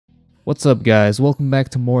What's up guys, welcome back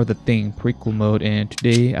to more of the Thing Prequel mode, and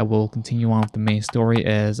today I will continue on with the main story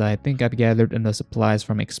as I think I've gathered enough supplies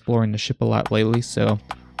from exploring the ship a lot lately, so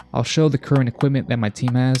I'll show the current equipment that my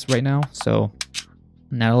team has right now. So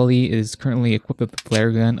Natalie is currently equipped with the flare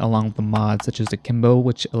gun along with the mods such as the Kimbo,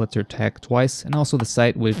 which lets her attack twice, and also the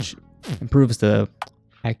sight, which improves the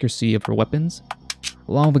accuracy of her weapons,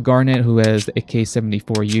 along with Garnet, who has the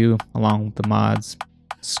AK-74U along with the mods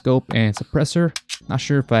scope and suppressor. Not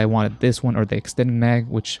sure if I wanted this one or the extended mag,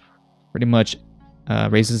 which pretty much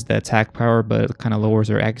raises the attack power but kind of lowers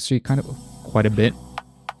her accuracy quite a bit.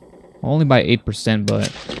 Only by 8%,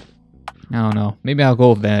 but I don't know. Maybe I'll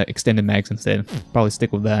go with the extended mags instead. Probably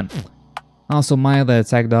stick with that. Also, Maya, the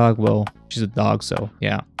attack dog, well, she's a dog, so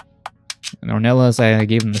yeah. And Ornelas, I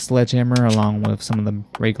gave him the sledgehammer along with some of the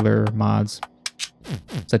regular mods,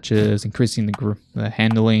 such as increasing the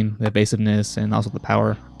handling, the evasiveness, and also the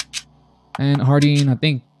power. And Harding, I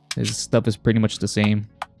think his stuff is pretty much the same,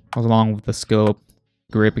 along with the scope,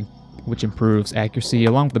 grip, which improves accuracy,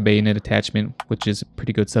 along with the bayonet attachment, which is a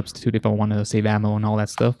pretty good substitute if I want to save ammo and all that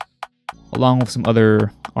stuff, along with some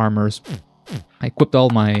other armors. I equipped all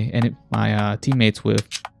my teammates with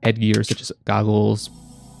headgear such as goggles,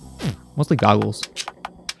 mostly goggles,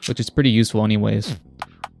 which is pretty useful anyways.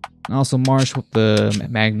 And also Marsh with the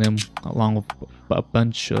Magnum, along with a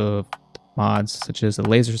bunch of mods such as the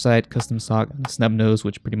laser sight, custom stock, and the snub nose,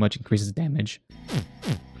 which pretty much increases damage.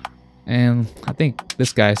 And I think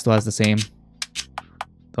this guy still has the same.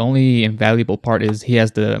 The only invaluable part is he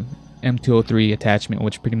has the M203 attachment,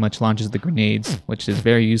 which pretty much launches the grenades, which is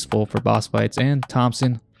very useful for boss fights. And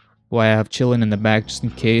Thompson, who I have chilling in the back just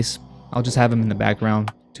in case. I'll just have him in the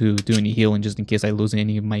background to do any healing just in case I lose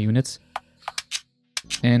any of my units.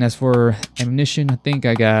 And as for ammunition, I think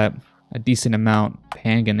I got a decent amount of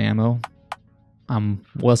handgun ammo. I'm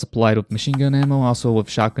well supplied with machine gun ammo, also with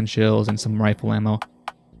shotgun shells and some rifle ammo.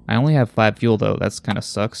 I only have 5 fuel though, that's kind of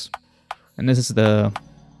sucks. And this is the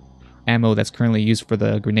ammo that's currently used for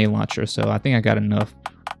the grenade launcher, so I think I got enough.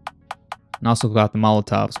 And also got the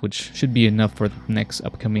Molotovs, which should be enough for the next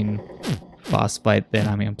upcoming boss fight that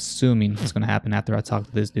I'm assuming is going to happen after I talk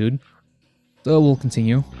to this dude. So we'll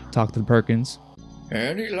continue, talk to the Perkins.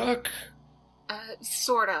 Any luck?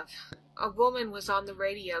 Sort of. A woman was on the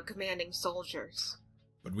radio commanding soldiers.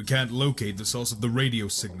 But we can't locate the source of the radio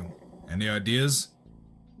signal. Any ideas?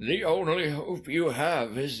 The only hope you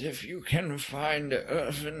have is if you can find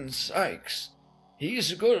Irvin Sykes.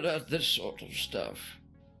 He's good at this sort of stuff.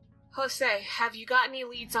 Jose, have you got any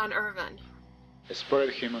leads on Irvin? I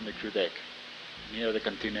spotted him on the crew deck, near the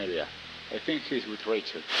canteen area. I think he's with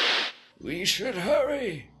Rachel. We should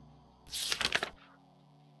hurry.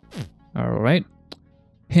 Alright.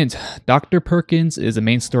 Hint, Dr. Perkins is a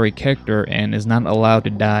main story character and is not allowed to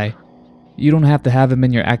die. You don't have to have him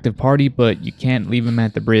in your active party, but you can't leave him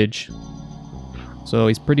at the bridge. So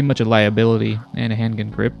he's pretty much a liability and a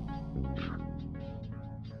handgun grip.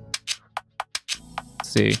 Let's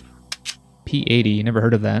see. P80, never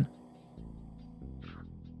heard of that.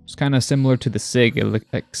 It's kind of similar to the SIG,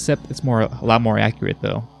 except it's a lot more accurate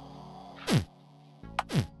though.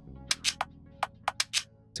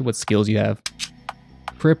 See what skills you have.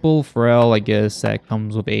 Cripple, Frail, I guess that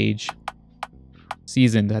comes with age.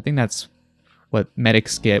 Seasoned, I think that's what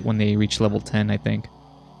medics get when they reach level 10, I think.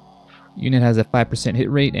 Unit has a 5%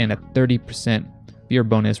 hit rate and a 30% fear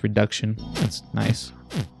bonus reduction. That's nice.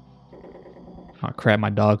 Oh crap,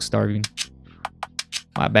 my dog's starving.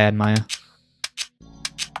 My bad, Maya.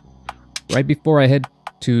 Right before I head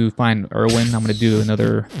to find Irwin, I'm going to do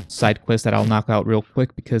another side quest that I'll knock out real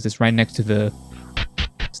quick because it's right next to the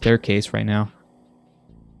staircase right now.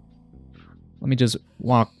 Let me just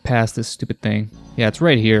walk past this stupid thing. Yeah, it's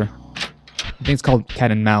right here. I think it's called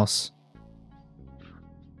Cat and Mouse.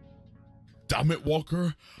 Damn it,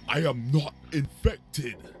 Walker. I am not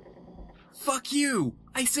infected. Fuck you!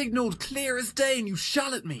 I signaled clear as day and you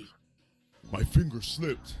shot at me. My finger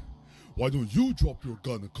slipped. Why don't you drop your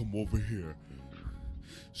gun and come over here?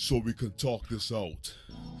 So we can talk this out.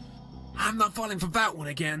 I'm not falling for that one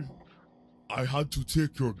again. I had to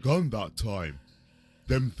take your gun that time.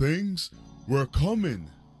 Them things were coming.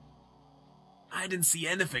 I didn't see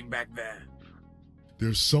anything back there.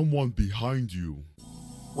 There's someone behind you.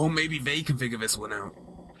 Well, maybe they can figure this one out.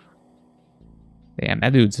 Damn,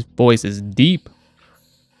 that dude's voice is deep.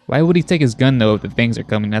 Why would he take his gun though if the things are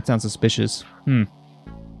coming? That sounds suspicious.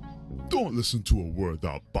 Don't listen to a word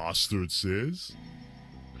that bastard says.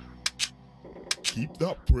 Keep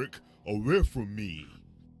that prick away from me.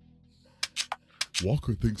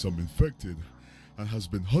 Walker thinks I'm infected and has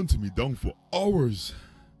been hunting me down for hours.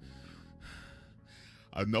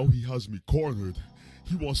 And now he has me cornered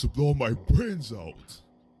He wants to blow my brains out.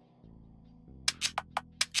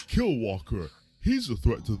 Killwalker, he's a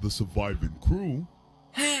threat to the surviving crew.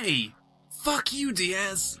 Hey! Fuck you,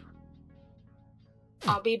 Diaz!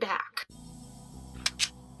 I'll be back.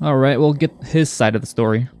 Alright, we'll get his side of the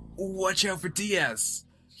story. Watch out for Diaz.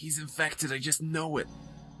 He's infected, I just know it.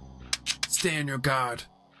 Stay on your guard.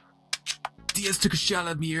 Diaz took a shot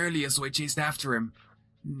at me earlier, so I chased after him.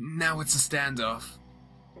 Now it's a standoff.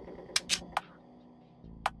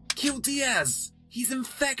 Kill Diaz! He's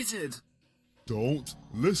infected! Don't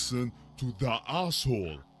listen to that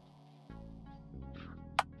asshole.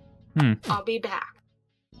 I'll be back.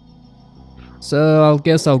 So I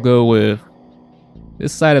guess I'll go with...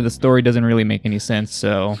 This side of the story doesn't really make any sense,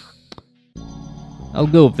 so... I'll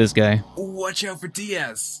go with this guy. Watch out for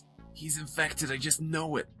Diaz. He's infected, I just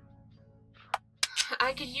know it.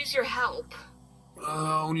 I could use your help.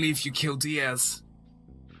 Only if you kill Diaz.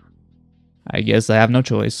 I guess I have no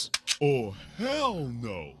choice. Oh, hell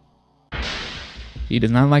no. He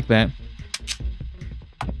does not like that.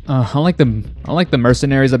 Unlike the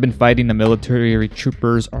mercenaries I've been fighting, the military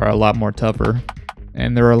troopers are a lot more tougher.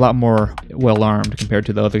 And they're a lot more well-armed compared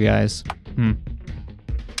to the other guys.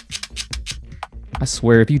 I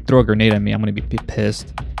swear, if you throw a grenade at me, I'm gonna be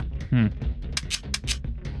pissed.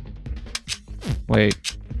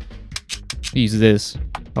 Wait. Use this.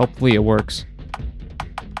 Hopefully it works.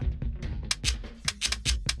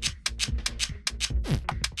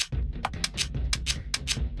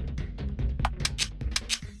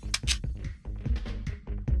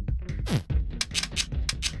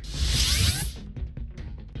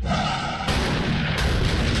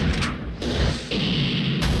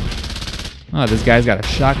 Oh, this guy's got a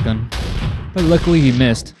shotgun. But luckily he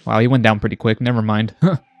missed. Wow, he went down pretty quick. Never mind.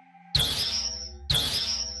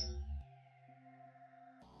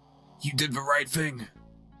 You did the right thing.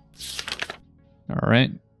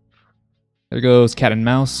 Alright. There goes Cat and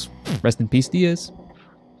Mouse. Rest in peace, Diaz.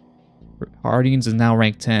 Hardings is now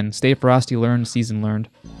rank 10. Stay Frosty learned, season learned.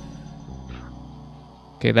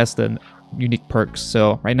 Okay, that's the unique perks.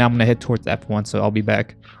 So right now I'm gonna head towards F1, so I'll be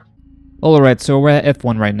back. Alright, so we're at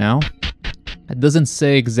F1 right now. It doesn't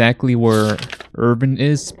say exactly where Irvin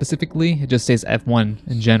is specifically. It just says F1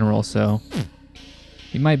 in general, so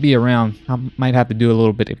he might be around. I might have to do a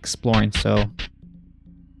little bit of exploring, so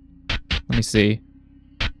let me see.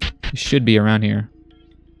 He should be around here.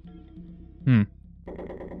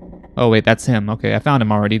 Oh wait, that's him. Okay, I found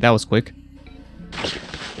him already. That was quick.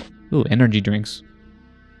 Ooh, energy drinks.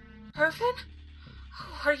 Irvin?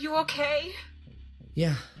 Are you okay?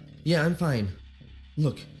 Yeah, I'm fine.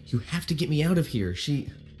 Look, you have to get me out of here.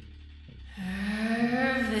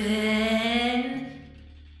 Irvin.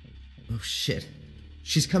 Oh shit.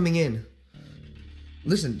 She's coming in.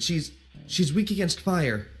 Listen, she's weak against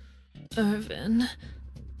fire. Irvin,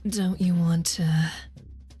 don't you want to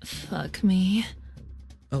fuck me?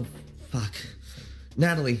 Oh, fuck.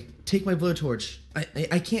 Natalie, take my blowtorch.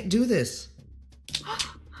 I can't do this.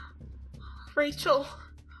 Rachel,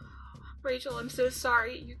 I'm so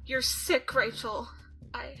sorry. You're sick, Rachel.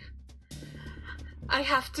 I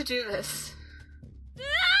have to do this.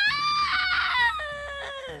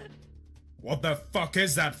 What the fuck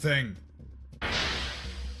is that thing?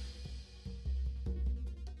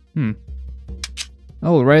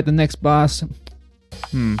 Alright, the next boss.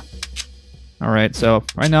 Alright, so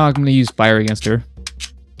right now I'm gonna use fire against her.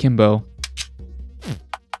 Kimbo.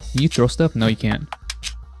 Can you throw stuff? No, you can't.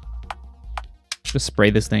 Just spray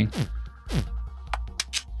this thing.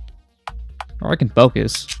 Or I can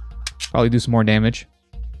focus. Probably do some more damage.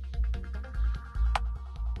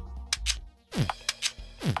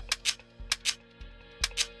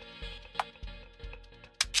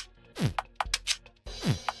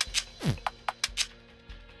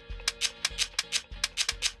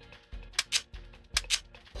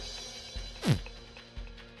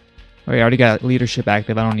 Oh, yeah, I already got leadership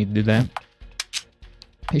active. I don't need to do that.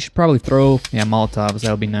 He should probably throw, Molotovs.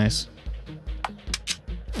 That would be nice.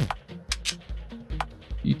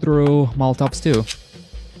 You throw Molotovs too.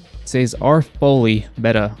 It says R. Foley,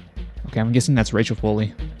 beta. Okay, I'm guessing that's Rachel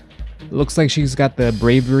Foley. It looks like she's got the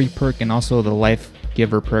Bravery perk and also the Life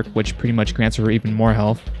Giver perk, which pretty much grants her even more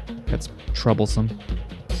health. That's troublesome.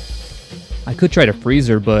 I could try to freeze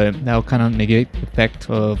her, but that'll kind of negate the effect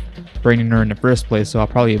of burning her in the first place, so I'll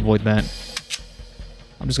probably avoid that.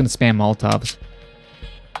 I'm just going to spam Molotovs.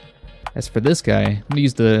 As for this guy, I'm going to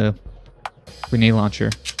use the grenade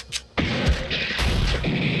launcher.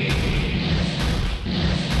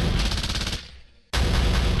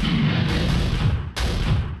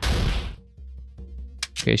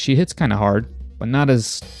 Okay, she hits kind of hard, but not as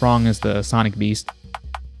strong as the Sonic Beast.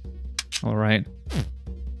 Alright.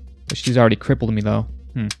 But she's already crippled me though.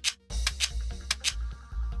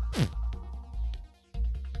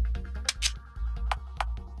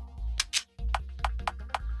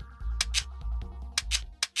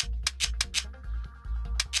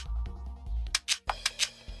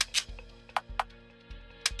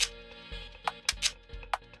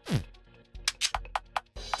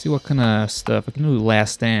 See what kind of stuff. I can do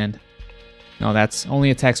last stand. No, that's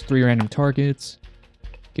only attacks 3 random targets.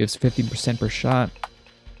 Gives 15% per shot.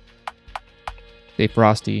 Stay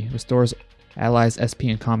Frosty. Restores allies SP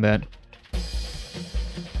in combat.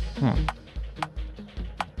 Huh.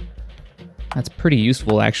 That's pretty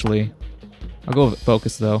useful, actually. I'll go with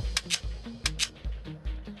Focus, though.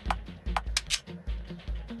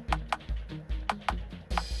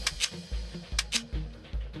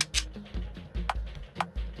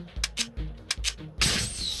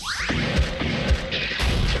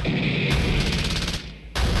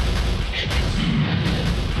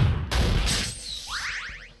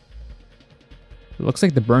 It looks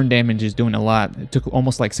like the burn damage is doing a lot. It took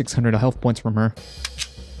almost like 600 health points from her.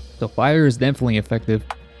 So fire is definitely effective.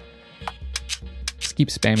 Just keep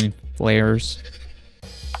spamming flares.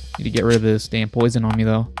 Need to get rid of this damn poison on me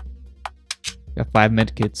though. Got 5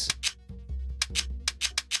 medkits.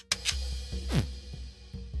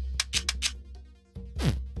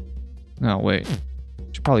 No, wait.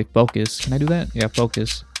 Should probably focus. Can I do that? Yeah,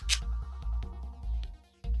 focus.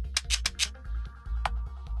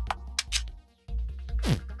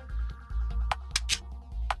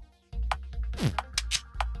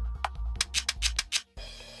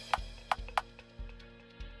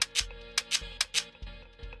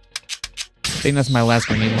 I think that's my last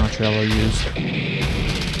grenade launcher I'll use.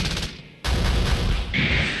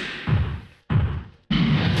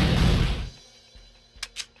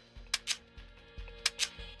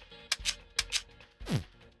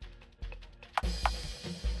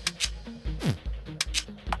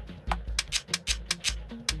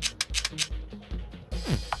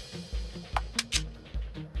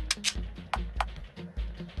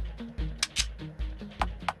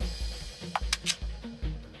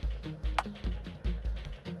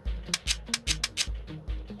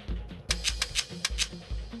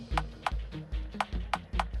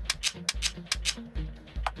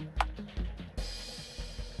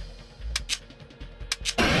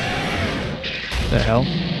 The hell?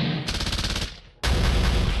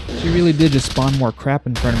 She really did just spawn more crap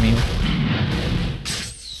in front of me.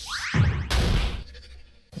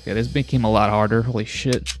 Okay, this became a lot harder. Holy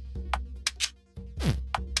shit.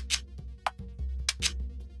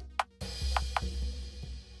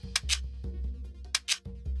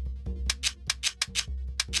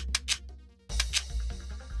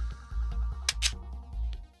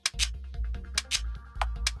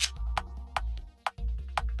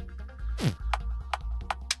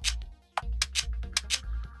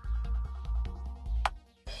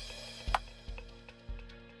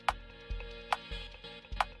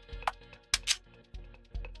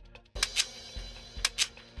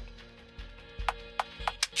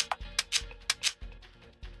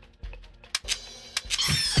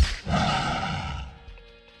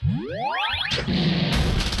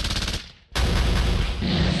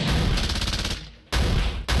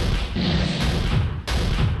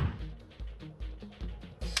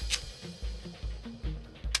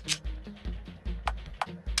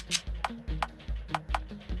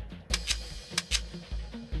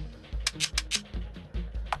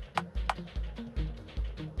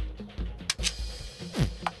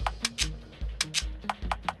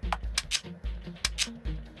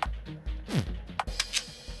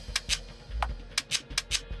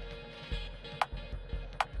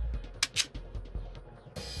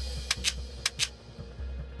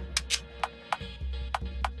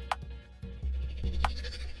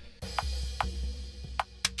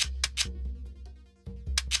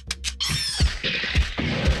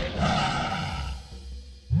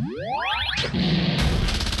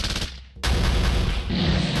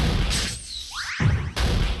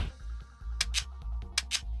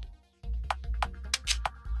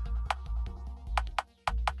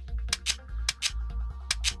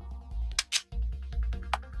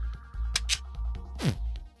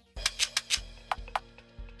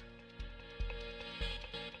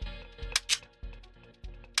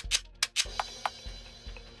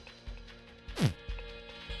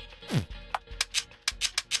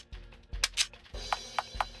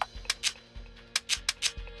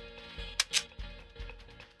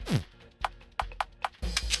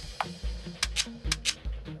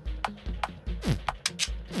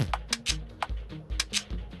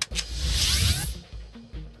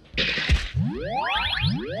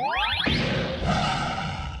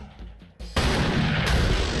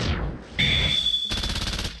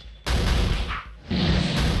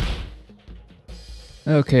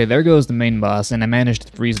 Okay, there goes the main boss, and I managed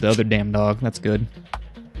to freeze the other damn dog. That's good.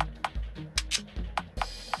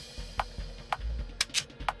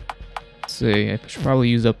 Let's see, I should probably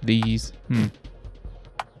use up these.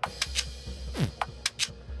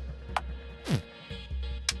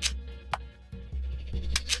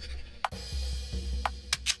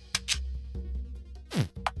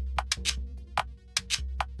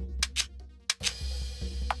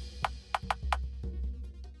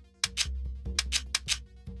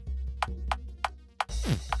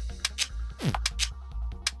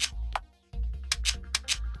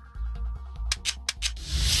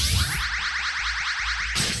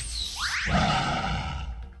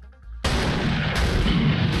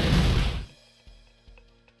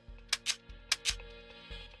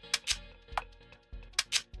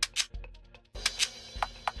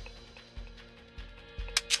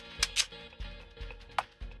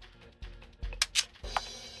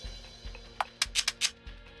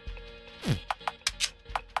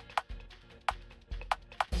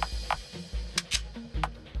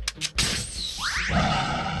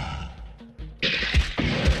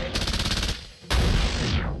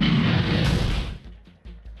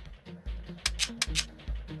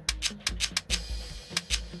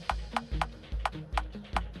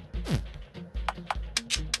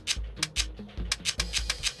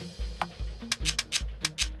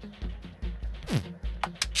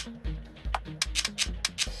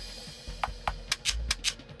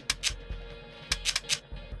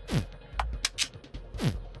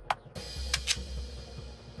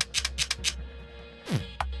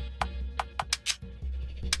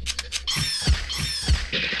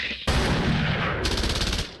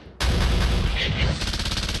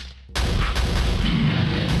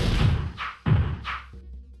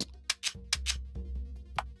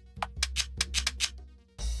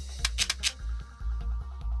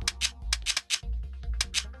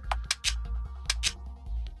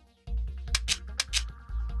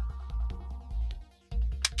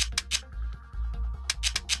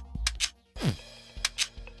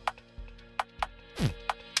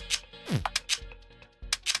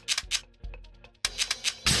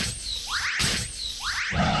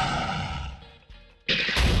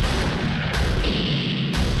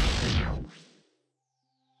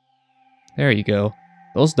 There you go.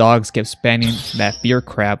 Those dogs kept spamming that fear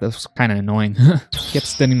crap. That was kind of annoying. Kept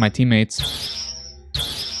stunning my teammates.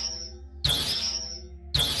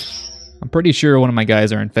 I'm pretty sure one of my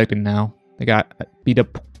guys are infected now. They got beat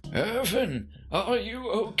up. Irvin, are you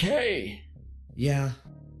okay? Yeah,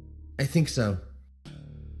 I think so.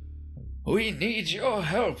 We need your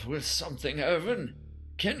help with something, Irvin.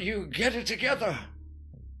 Can you get it together?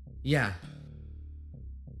 Yeah.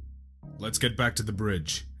 Let's get back to the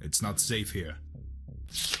bridge. It's not safe here.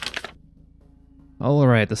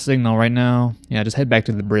 Alright, the signal right now. Yeah, just head back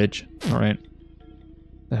to the bridge. Alright.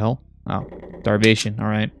 The hell? Oh, starvation.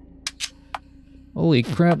 Alright. Holy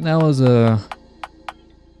crap, that was a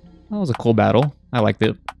cool battle. I liked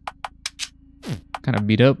it. Kind of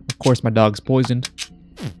beat up. Of course, my dog's poisoned.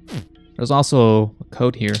 There's also a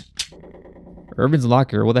code here. Irvin's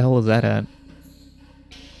locker. What the hell is that at?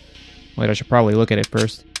 Wait, I should probably look at it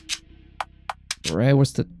first. Right,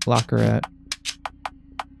 what's the locker at?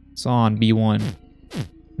 It's on B1.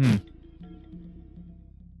 Is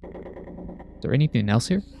there anything else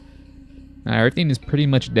here? Everything is pretty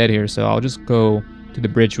much dead here, so I'll just go to the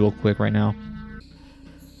bridge real quick right now.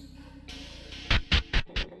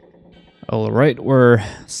 Alright, we're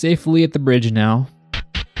safely at the bridge now.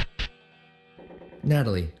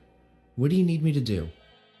 Natalie, what do you need me to do?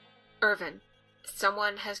 Irvin,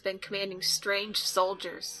 someone has been commanding strange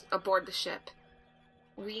soldiers aboard the ship.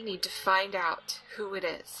 We need to find out who it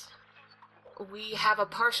is. We have a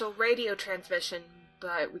partial radio transmission,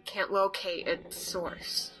 but we can't locate its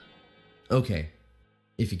source. Okay.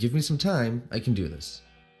 If you give me some time, I can do this.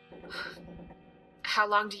 How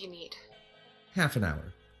long do you need? Half an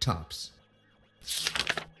hour, tops.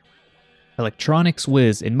 Electronics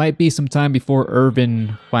whiz. It might be some time before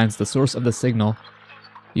Irvin finds the source of the signal.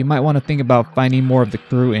 You might want to think about finding more of the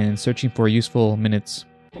crew and searching for useful minutes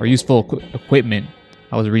or useful equipment.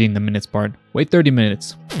 I was reading the minutes part. Wait 30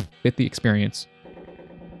 minutes. 50 experience.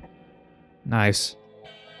 Nice.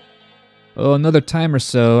 Oh, another time or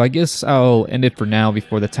so. I guess I'll end it for now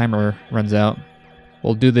before the timer runs out.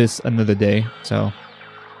 We'll do this another day, so.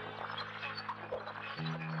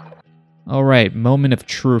 Alright, moment of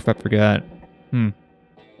truth, I forgot.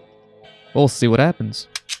 We'll see what happens.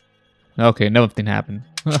 Okay, nothing happened.